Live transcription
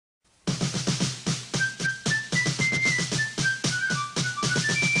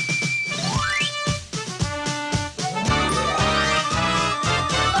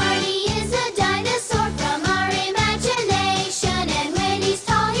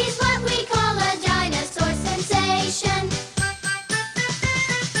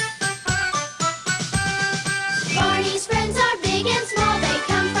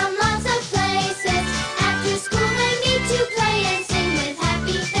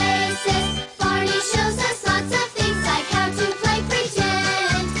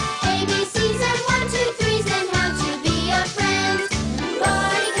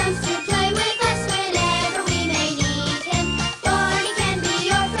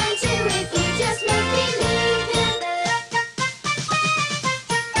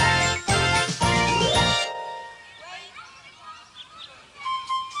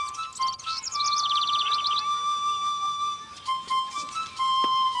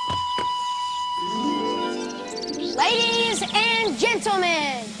and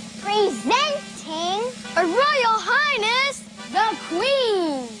gentlemen, presenting Her Royal Highness, the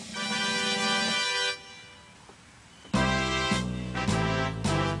Queen.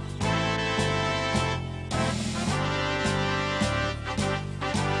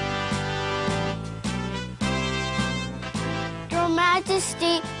 Your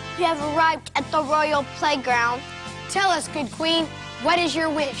Majesty, we have arrived at the royal playground. Tell us, good Queen, what is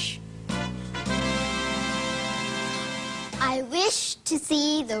your wish? I wish to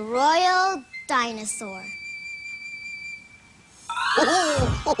see the royal dinosaur.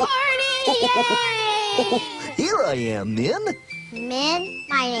 Barney, yay! Here I am, Min. Min,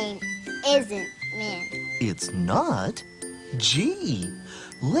 my name isn't Min. It's not. Gee,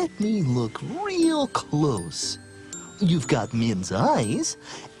 let me look real close. You've got Min's eyes,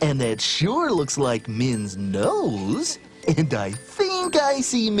 and that sure looks like Min's nose. And I think I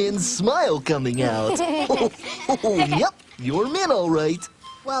see Min's smile coming out. Yep, you're Min, all right.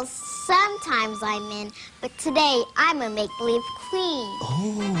 Well, sometimes I'm Min, but today I'm a make-believe queen.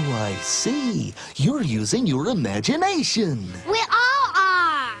 Oh, I see. You're using your imagination. We all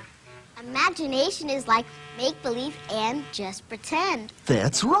are. Imagination is like make-believe and just pretend.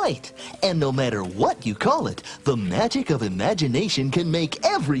 That's right. And no matter what you call it, the magic of imagination can make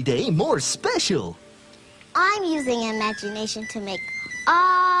every day more special. I'm using imagination to make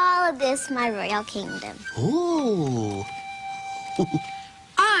all of this my royal kingdom. Oh.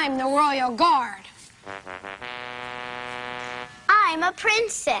 I'm the Royal Guard. I'm a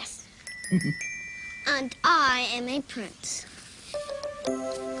princess. And I am a prince.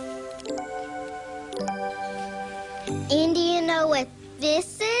 And do you know what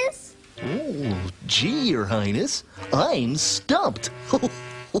this is? Oh, gee, Your Highness, I'm stumped.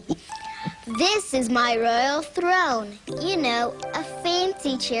 This is my royal throne. You know, a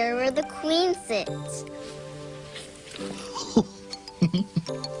fancy chair where the queen sits.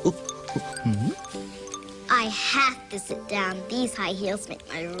 I have to sit down. These high heels make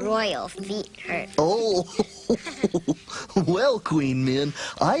my royal feet hurt. Oh, well, Queen Min,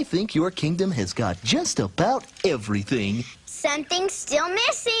 I think your kingdom has got just about everything. Something's still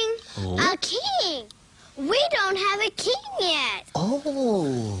missing. Oh? A king. We don't have a king yet.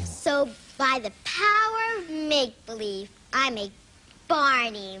 Oh. So by the power of make-believe, I make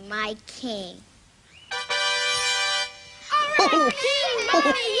Barney my king. Oh,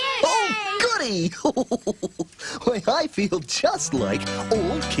 goody! Why, I feel just like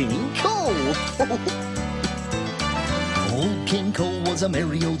old King Cole. Old King Cole was a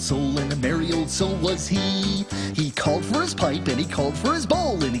merry old soul, and a merry old soul was he. He called for his pipe, and he called for his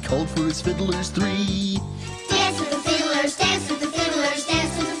bowl, and he called for his fiddlers three. Dance with the fiddlers, dance with the fiddlers,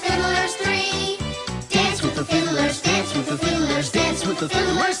 dance with the fiddlers three. Dance with the fiddlers, dance with the fiddlers, dance with the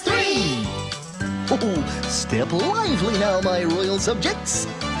fiddlers three. Oh, step lively now, my royal subjects.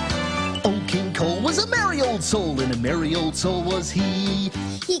 Old King Cole was a merry old soul, and a merry old soul was he.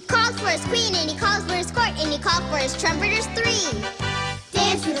 He called for his queen, and he called for his court, and he called for his trumpeters three.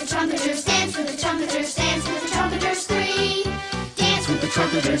 Dance with the trumpeters, dance with the trumpeters, dance with the trumpeters three. Dance with the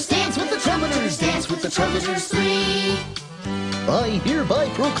trumpeters, dance with the trumpeters, dance with the trumpeters three. I hereby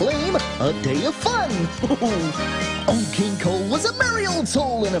proclaim a day of fun. Old King Cole was a merry old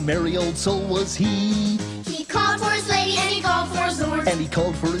soul, and a merry old soul was he. He called for his ladies, and he called for his lords, And he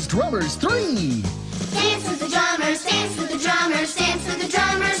called for his drummers three. dance with the drummers, dance with the drummers, dance with the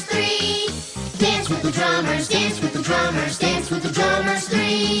drummers three. Dance with the drummers, dance with the drummers, dance with the drummers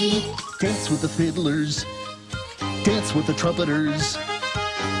three. Dance with the fiddlers. Dance with the trumpeters.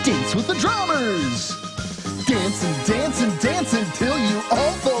 Dance with the drummers. Dance and dance and dance until you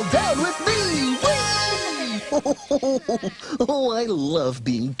all fall down with me. Whee! Oh, I love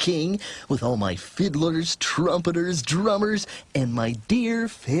being king with all my fiddlers, trumpeters, drummers, and my dear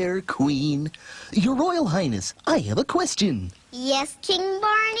fair queen. Your Royal Highness, I have a question. Yes, King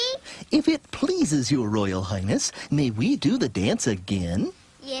Barney? If it pleases your Royal Highness, may we do the dance again?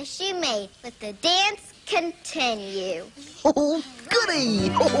 Yes, you may, but the dance continue. Oh, goody!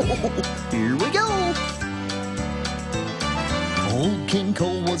 Here we go! Old King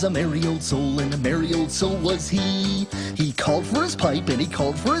Cole was a merry old soul, and a merry old soul was he. He called for his pipe, and he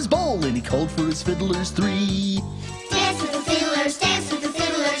called for his bowl, and he called for his fiddlers three. Dance with the fiddlers, dance with the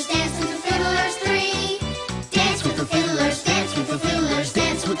fiddlers, dance with the fiddlers three. Dance with the fiddlers, dance with the fiddlers,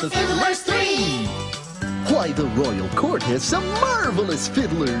 dance with the fiddlers three. Why, the royal court has some marvelous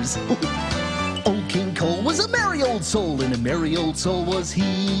fiddlers. Old King Cole was a merry old soul, and a merry old soul was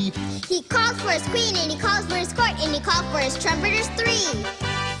he. He called for his queen, and he called for his court, and he called for his trumpeters three.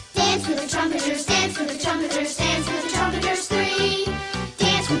 Dance with the trumpeters, dance with the trumpeters, dance with the trumpeters three.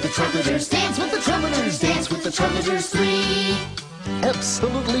 Dance with the trumpeters, dance with the trumpeters, dance with the the trumpeters three.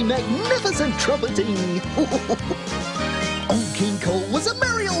 Absolutely magnificent trumpeting. Old King Cole was a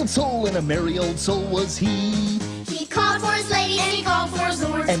merry old soul, and a merry old soul was he. He called for his ladies, and he called for his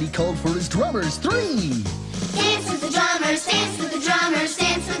lords, And he called for his drummers three. dance with the drummers, dance with the drummers,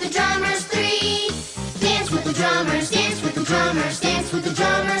 dance with the drummers three. Dance with the drummers, dance with the drummers, dance with the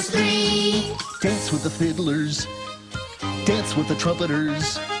drummers three. Dance with the fiddlers. Dance with the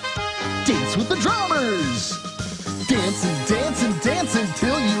trumpeters. Dance with the drummers. Dance and dance and dance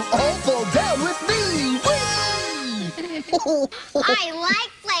until you all fall down with me. Whee! I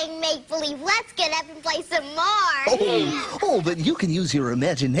like playing make-believe. Let's get up and play some more. Oh, but you can use your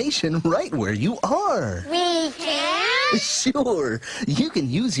imagination right where you are. We can? Sure, you can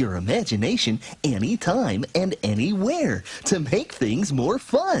use your imagination anytime and anywhere to make things more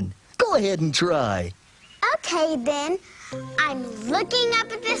fun. Go ahead and try. Okay, then. I'm looking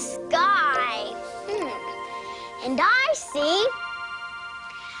up at the sky. And I see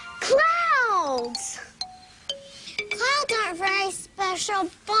clouds. Clouds aren't very special,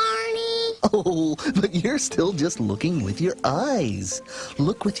 Barney. Oh, but you're still just looking with your eyes.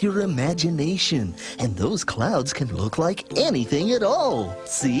 Look with your imagination, and those clouds can look like anything at all.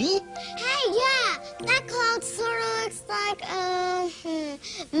 See? Hey, yeah, that cloud sort of looks like,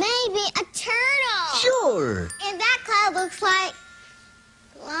 maybe a turtle. Sure. And that cloud looks like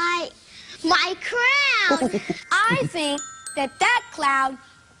my crown. I think that cloud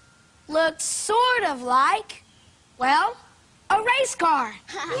looks sort of like, well, a race car.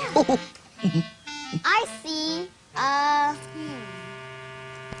 I see, a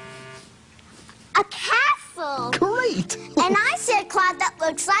castle. Great. And I see a cloud that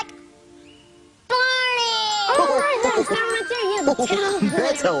looks like Barney. Oh, that's not right there. Yeah, the town.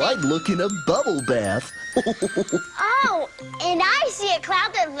 That's how I'd look in a bubble bath. Oh, and I see a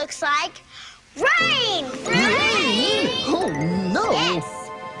cloud that looks like rain. Rain? Oh, no. Yes,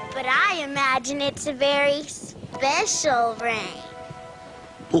 but I imagine it's a very special rain.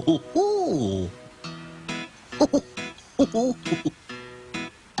 Oh.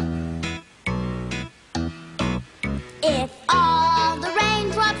 If all the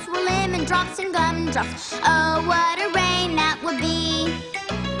raindrops were lemon drops and gumdrops, oh, what a rain that would be.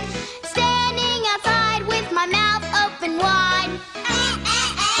 Standing outside with my mouth open wide.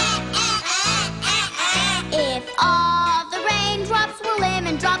 If all the raindrops were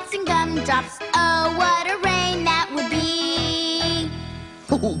lemon drops and gumdrops, oh, what a rain that would be.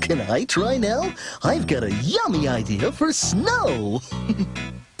 Oh, can I try now? I've got a yummy idea for snow.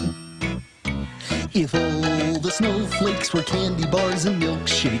 If all the snowflakes were candy bars and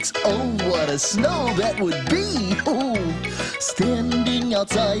milkshakes, oh, what a snow that would be! Oh, standing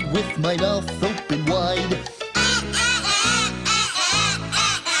outside with my mouth open wide.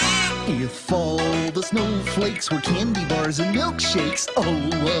 If all the snowflakes were candy bars and milkshakes, oh,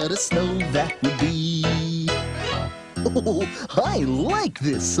 what a snow that would be! Oh, I like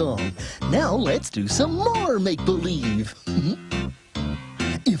this song. Now let's do some more make-believe.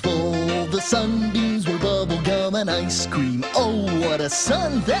 If all the sunbeams were bubble gum and ice cream, oh, what a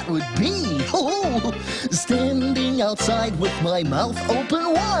sun that would be! Oh, standing outside with my mouth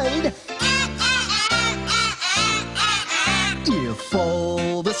open wide. If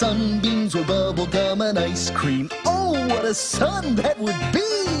all the sunbeams were bubble gum and ice cream, oh, what a sun that would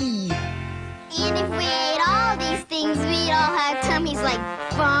be! And if we ate all these things, we'd all have tummies like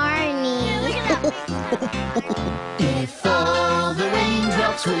Barney. If all the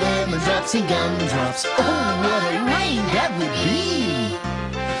raindrops were lemon drops and gumdrops, oh, what a rain that would be!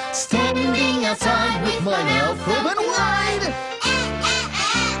 Standing outside with my mouth open wide.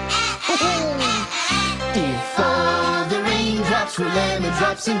 If all the raindrops were lemon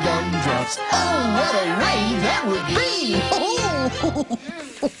drops and gumdrops, oh, what a rain that would be!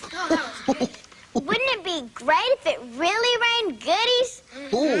 Wouldn't it be great if it really rained goodies?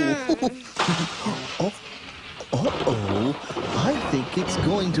 Uh-oh, I think it's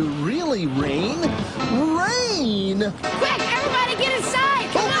going to really rain. Rain! Quick, everybody get inside.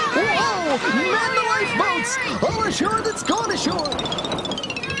 Come on, hurry. Man the lifeboats! All ashore that's gone ashore! No,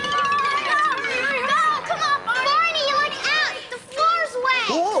 come on, Barney, look out! The floor's wet!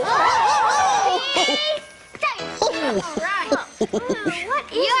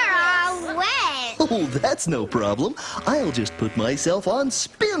 You're all wet! Oh, that's no problem. I'll just put myself on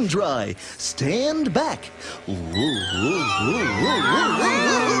spin dry. Stand back.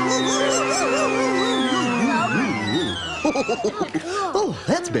 Oh,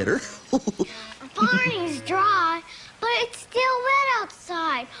 that's better. Barney's dry, but it's still wet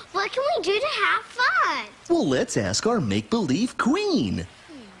outside. What can we do to have fun? Well, let's ask our make-believe queen.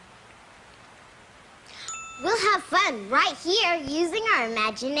 We'll have fun right here using our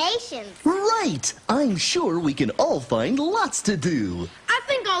imaginations. Right! I'm sure we can all find lots to do. I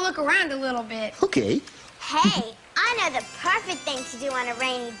think I'll look around a little bit. Okay. Hey, I know the perfect thing to do on a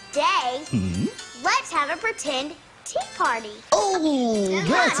rainy day. Let's have a pretend tea party. Oh,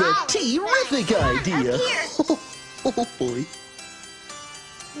 that's a terrific idea. Up here. Oh, boy.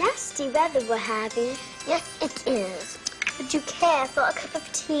 Nasty weather we're having. Yes, it is. Would you care for a cup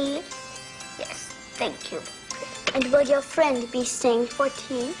of tea? Yes, thank you. And will your friend be staying for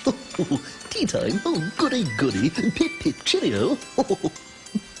tea? Tea time. Oh, goody, goody. Pip, pip, cheerio.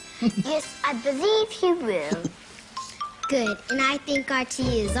 Yes, I believe he will. Good, and I think our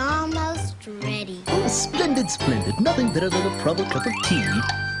tea is almost ready. Oh, splendid, splendid. Nothing better than a proper cup of tea.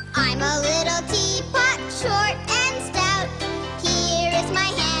 I'm a little teapot, short and stout. Here is my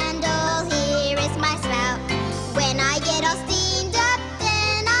handle, here is my spout. When I get all steamed up,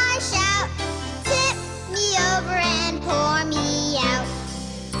 then I shout, tip me over and pour me out.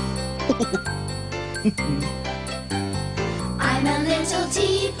 I'm a little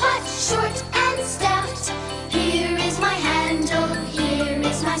teapot, short and stout. Here is my handle, here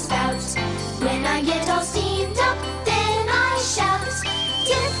is my spout. When I get all steamed up, then I shout,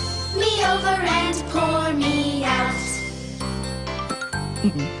 tip me over and pour me out.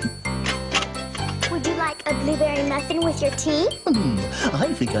 Would you like a blueberry muffin with your tea?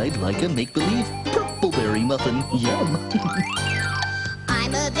 I think I'd like a make-believe purpleberry muffin. Yum.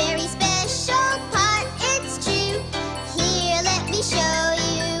 I'm a very special pot, it's true. Here, let me show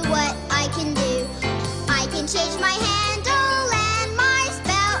you what I can do. I can change my handle and my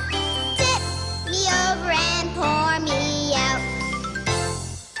spout. Tip me over and pour me out.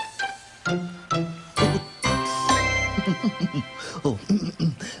 Oh,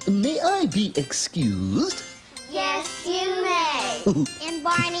 may I be excused? Yes, you may. And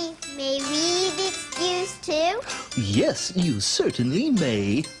Barney, may we be excused too? Yes, you certainly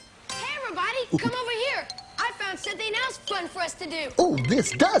may. Hey, everybody, come over here. I found something else fun for us to do. Oh,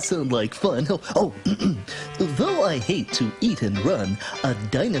 this does sound like fun. Oh, though I hate to eat and run, a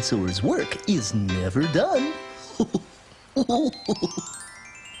dinosaur's work is never done.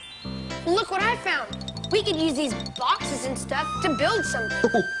 Look what I found. We could use these boxes and stuff to build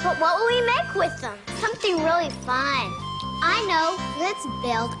something. But what will we make with them? Something really fun. I know. Let's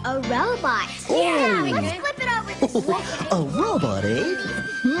build a robot. Yeah, let's flip it over this way. A robot, eh?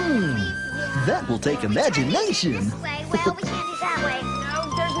 That will take imagination. This way. Well, we can't do that way.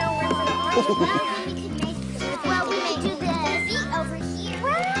 No, there's no room for the Well, we may do the seat over here.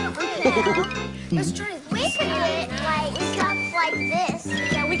 Well, Let's try we could do it like this.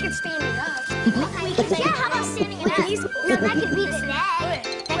 Yeah, we could stand it up. We could, yeah, how about standing it up? No, that could be the neck.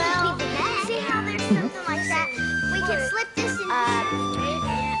 That could be the neck. See how there's something like that? We can slip this in.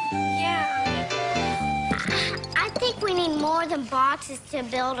 Yeah. I think we need more than boxes to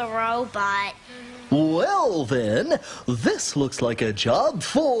build a robot. Well, then, this looks like a job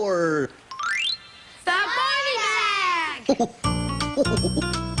for... The Barney bag!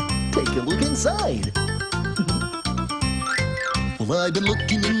 Take a look inside. Well, I've been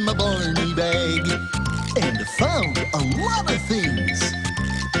looking in my Barney bag and found a lot of things.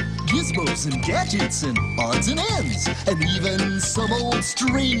 Gizmos and gadgets and odds and ends and even some old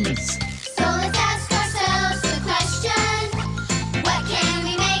strings. So let's ask ourselves the question, what can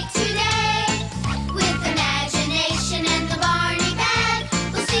we make today? With imagination and the Barney bag,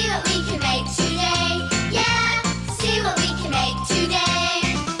 we'll see what we can make today. Yeah, see what we can make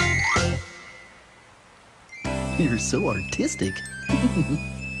today. You're so artistic.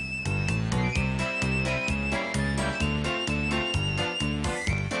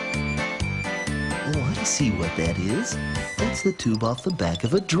 Oh, I see what that is. That's the tube off the back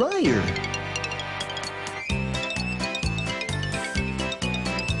of a dryer.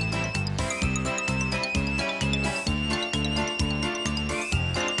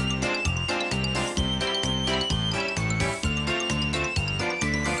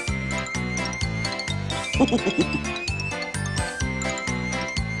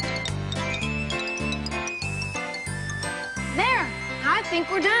 There, I think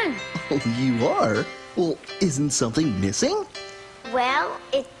we're done. Oh, you are? Well, isn't something missing? Well,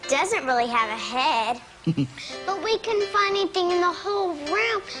 it doesn't really have a head. But we couldn't find anything in the whole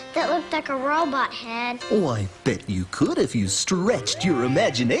room that looked like a robot head. Oh, I bet you could if you stretched your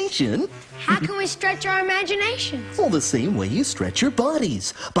imagination. How can we stretch our imaginations? Well, the same way you stretch your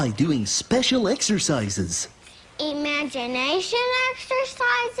bodies, by doing special exercises. Imagination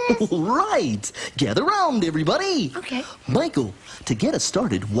exercises? Right! Gather round, everybody! Okay. Michael, to get us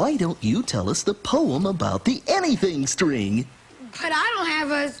started, why don't you tell us the poem about the anything string? But I don't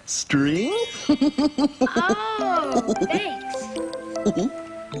have a... String? Oh, thanks.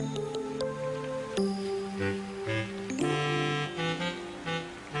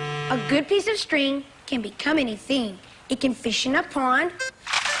 A good piece of string can become anything. It can fish in a pond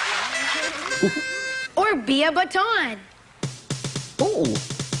or be a baton Oh.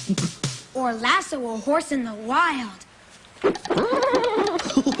 or lasso a horse in the wild.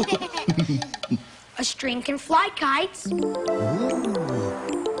 A string can fly kites,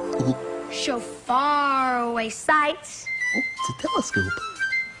 show faraway sights, Oh, it's a telescope.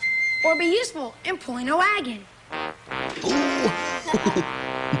 or be useful in pulling a wagon.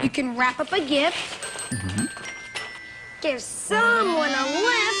 You can wrap up a gift, give someone a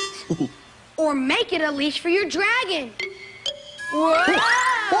lift, or make it a leash for your dragon. Whoa!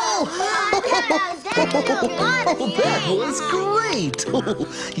 That was great!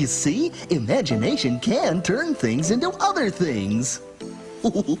 You see, imagination can turn things into other things.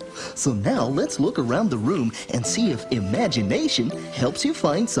 So now let's look around the room and see if imagination helps you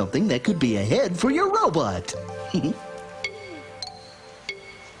find something that could be a head for your robot.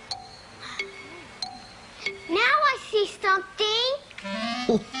 Now I see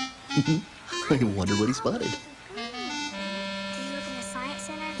something. I wonder what he spotted. Did you look in the science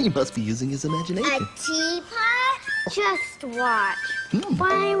center? He must be using his A imagination. teapot? Just watch.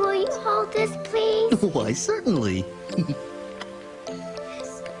 Barney, will you hold this, please? Why, certainly.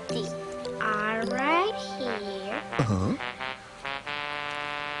 The eye right here. Uh-huh.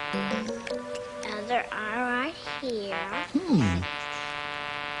 Other eye right here.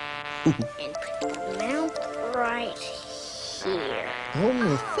 And put the mouth right here.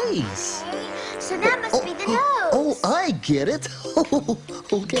 Oh, a face. So that must be the nose. Oh, I get it.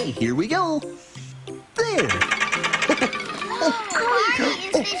 Okay, here we go. There. Barney,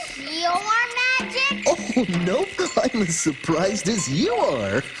 is this your magic? Oh, nope. I'm as surprised as you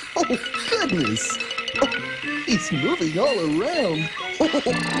are. Oh, goodness. Oh, he's moving all around.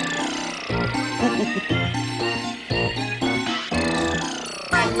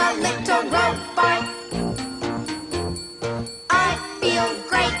 I'm a little robot. I feel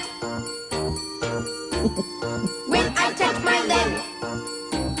great when I touch my leg.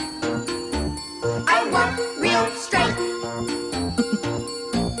 I walk real straight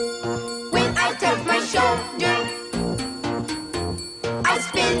when I touch my shoulder. I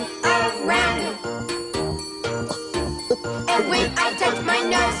spin around, and when I touch my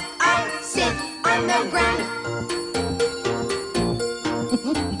nose, I sit on the ground.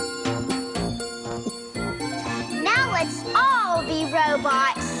 Now let's all be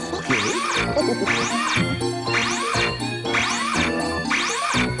robots.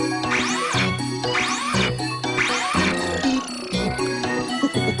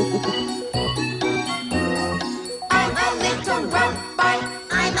 I'm a little robot.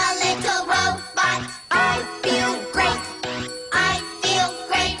 I'm a little robot. I feel great. I feel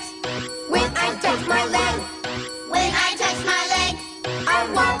great when I touch my leg. When I touch my leg, I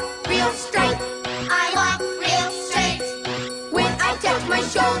walk real straight. I walk real straight. When I touch my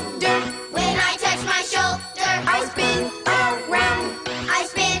shoulder. When I touch my shoulder, I spin around. I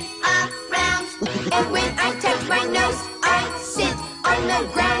spin around. And when I touch my nose, I sit on the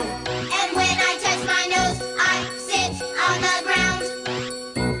ground. And when I touch my nose, I sit on the ground.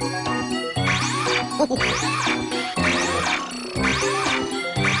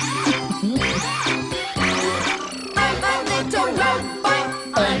 I'm a little robot.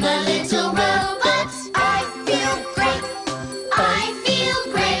 I'm a little robot. I feel great. I feel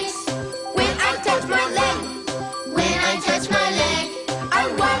great when I touch my leg. When I touch my leg, I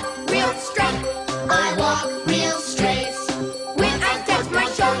walk real straight. I walk real straight. When I touch my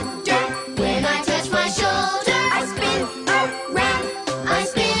shoulder. When I touch my shoulder, I spin around. I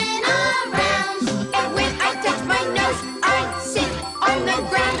spin around. And when I touch my nose, I sit on the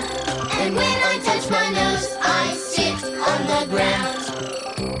ground. And when I touch my nose, I sit on the ground.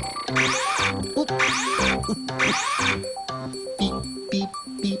 Beep, beep,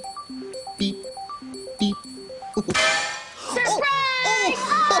 beep, beep, beep. Surprise!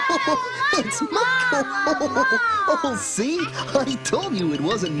 It's Michael! Oh, see? I told you it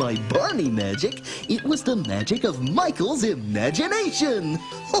wasn't my Barney magic. It was the magic of Michael's imagination.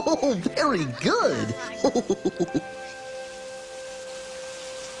 Oh, very good.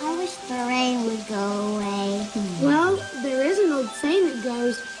 I wish the rain would go away. Well, there is an old saying that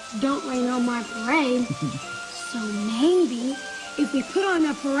goes, "Don't rain on my parade." So maybe if we put on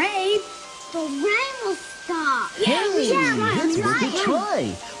a parade, The rain will stop. Hey, right, it's worth right. a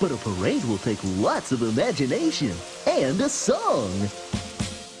try. But a parade will take lots of imagination and a song.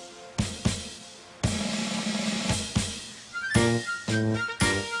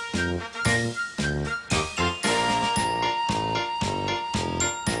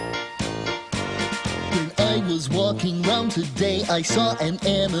 was walking round today, I saw an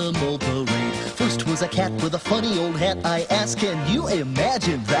animal parade. First was a cat with a funny old hat. I asked, can you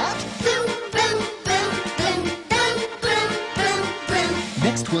imagine that? Boom, boom, boom, boom, boom, boom, boom, boom.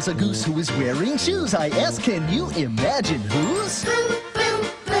 Next was a goose who was wearing shoes. I asked, can you imagine whose? Boom, boom,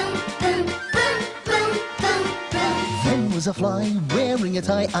 boom, boom, boom, boom, boom, boom. Then was a fly wearing a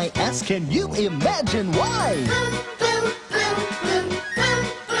tie. I asked, can you imagine why? Boom, boom, boom, boom, boom,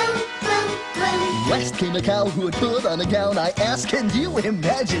 boom, boom, boom. Last came a cow who had put on a gown. I asked, can you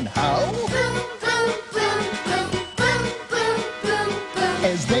imagine how? Boom, boom, boom, boom, boom, boom, boom, boom.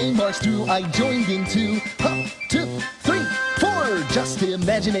 As they marched through, I joined in too. 1, 2, 3, 4. Just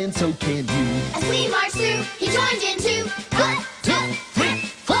imagine, and so can you. As we march through, he joined in too. 1, 2, 3,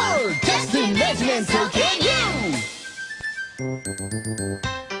 4. Just imagine, and so can you.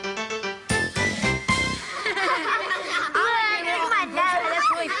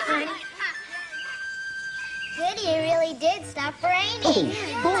 Goody, it really did stop raining. Oh,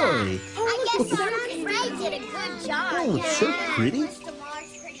 boy. I guess Ray did a good job. Oh, it's so pretty. Mr.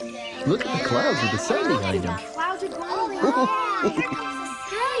 Mark's pretty good. Look at the clouds with the sun behind them. Clouds are going Oh, away. yeah.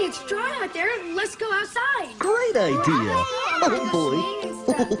 Hey, it's dry out there. Let's go outside. Great idea. Oh, boy.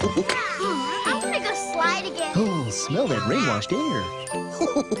 I want to go slide again. Oh, smell that rain-washed air.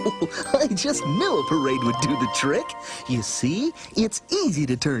 I just knew a parade would do the trick. You see, it's easy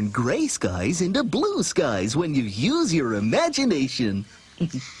to turn gray skies into blue skies when you use your imagination.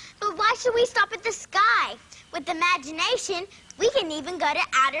 But why should we stop at the sky? With imagination, we can even go to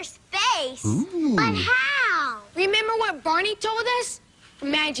outer space. Ooh. But how? Remember what Barney told us?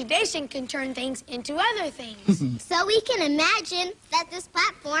 Imagination can turn things into other things. So we can imagine that this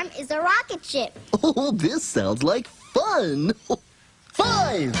platform is a rocket ship. Oh, this sounds like fun.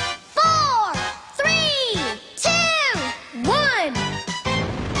 5, 4, 3, 2, 1.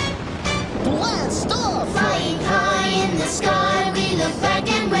 blast off! Flying high in the sky, we look back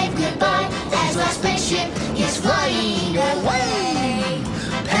and wave goodbye as our spaceship is flying away.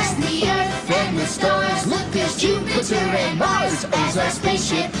 Past the Earth and the stars, look, there's Jupiter and Mars as our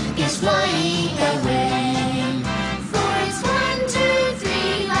spaceship is flying away. For it's 1, 2,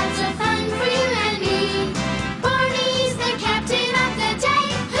 3, lots of fun for you and me. Barney's the captain of the day,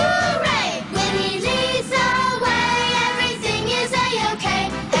 hooray! When he leads away, everything is a-okay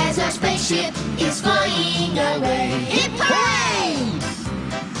as our spaceship is flying away. Hip hooray!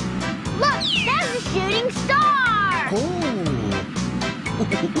 Look, there's a shooting star! Oh.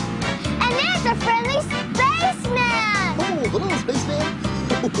 And there's a friendly spaceman! Oh, hello, spaceman.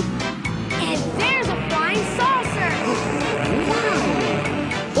 And there's a flying saucer.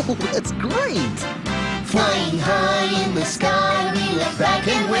 Oh, that's great. Flying high in the sky, we look back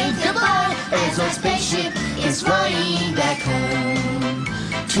and wave goodbye as our spaceship is flying back home.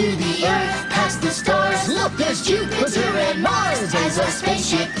 To the Earth, past the stars, look, there's Jupiter and Mars as our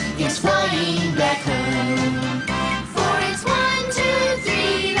spaceship is flying back home. For it's 1, 2,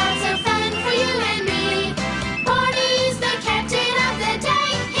 3, lots of fun for you and me. Barney's the captain of the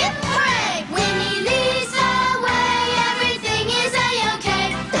day, hip hooray! When he leads away, everything is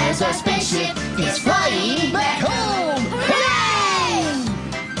a-okay as our spaceship is flying back home. Hooray!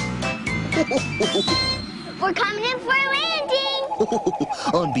 We're coming in for a landing.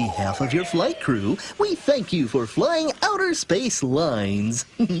 On behalf of your flight crew, we thank you for flying outer space lines.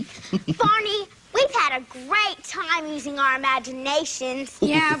 Barney, we've had a great time using our imaginations.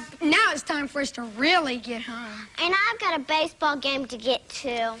 Yeah, now it's time for us to really get home. And I've got a baseball game to get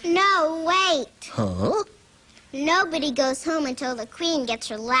to. No, wait. Huh? Nobody goes home until the Queen gets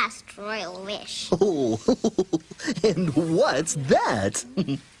her last royal wish. Oh, and what's that?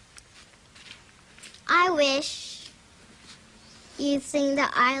 I wish you'd sing the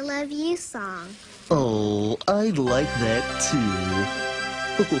I Love You song. Oh, I'd like that too.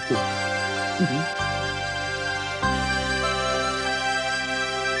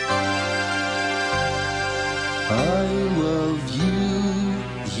 I love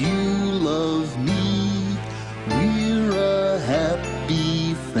you, you love me. We're a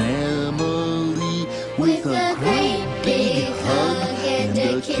happy family with a great big hug and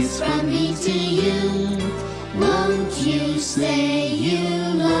a kiss from me to you. Won't you say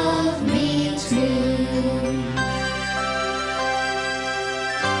you love me too?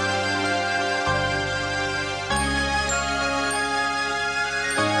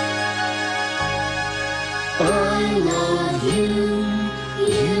 I love you,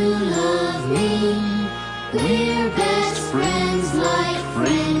 you love me. We're best friends like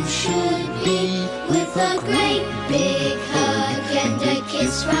friends should be. With a great big hug and a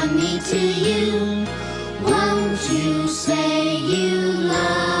kiss from me to you. Won't you say you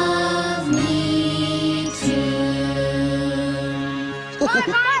love me too?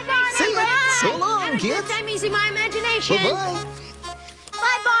 Bye, Barney. See ya. So long, Have a kids. good time using my imagination. Bye-bye.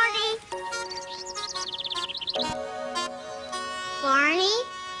 Bye, Barney. Barney?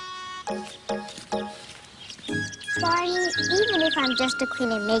 Barney, even if I'm just a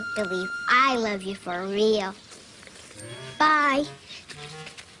queen in make-believe, I love you for real. Bye.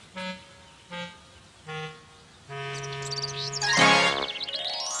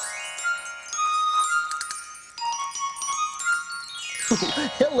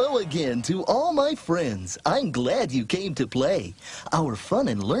 Hello again to all my friends. I'm glad you came to play. Our fun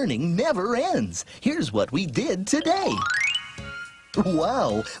and learning never ends. Here's what we did today.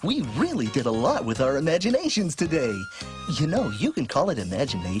 Wow, we really did a lot with our imaginations today. You know, you can call it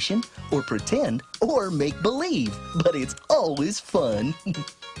imagination, or pretend, or make-believe, but it's always fun.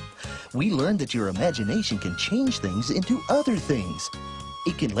 We learned that your imagination can change things into other things.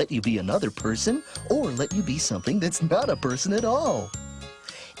 It can let you be another person, or let you be something that's not a person at all.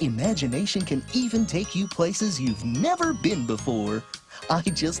 Imagination can even take you places you've never been before. I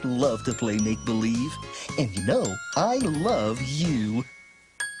just love to play make-believe. And you know, I love you.